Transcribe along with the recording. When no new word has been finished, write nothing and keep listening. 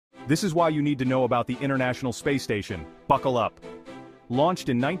This is why you need to know about the International Space Station. Buckle up. Launched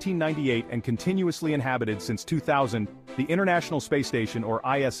in 1998 and continuously inhabited since 2000, the International Space Station, or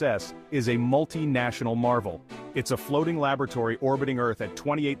ISS, is a multinational marvel. It's a floating laboratory orbiting Earth at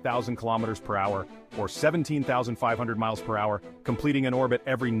 28,000 kilometers per hour, or 17,500 miles per hour, completing an orbit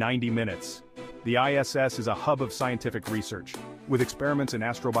every 90 minutes. The ISS is a hub of scientific research. With experiments in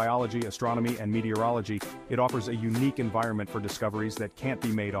astrobiology, astronomy, and meteorology, it offers a unique environment for discoveries that can't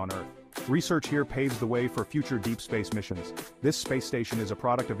be made on Earth. Research here paves the way for future deep space missions. This space station is a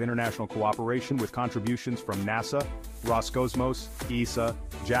product of international cooperation with contributions from NASA, Roscosmos, ESA,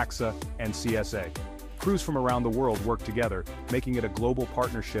 JAXA, and CSA. Crews from around the world work together, making it a global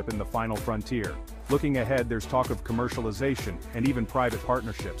partnership in the final frontier. Looking ahead, there's talk of commercialization and even private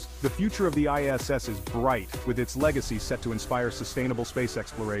partnerships. The future of the ISS is bright, with its legacy set to inspire sustainable space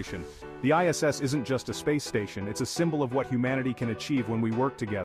exploration. The ISS isn't just a space station, it's a symbol of what humanity can achieve when we work together.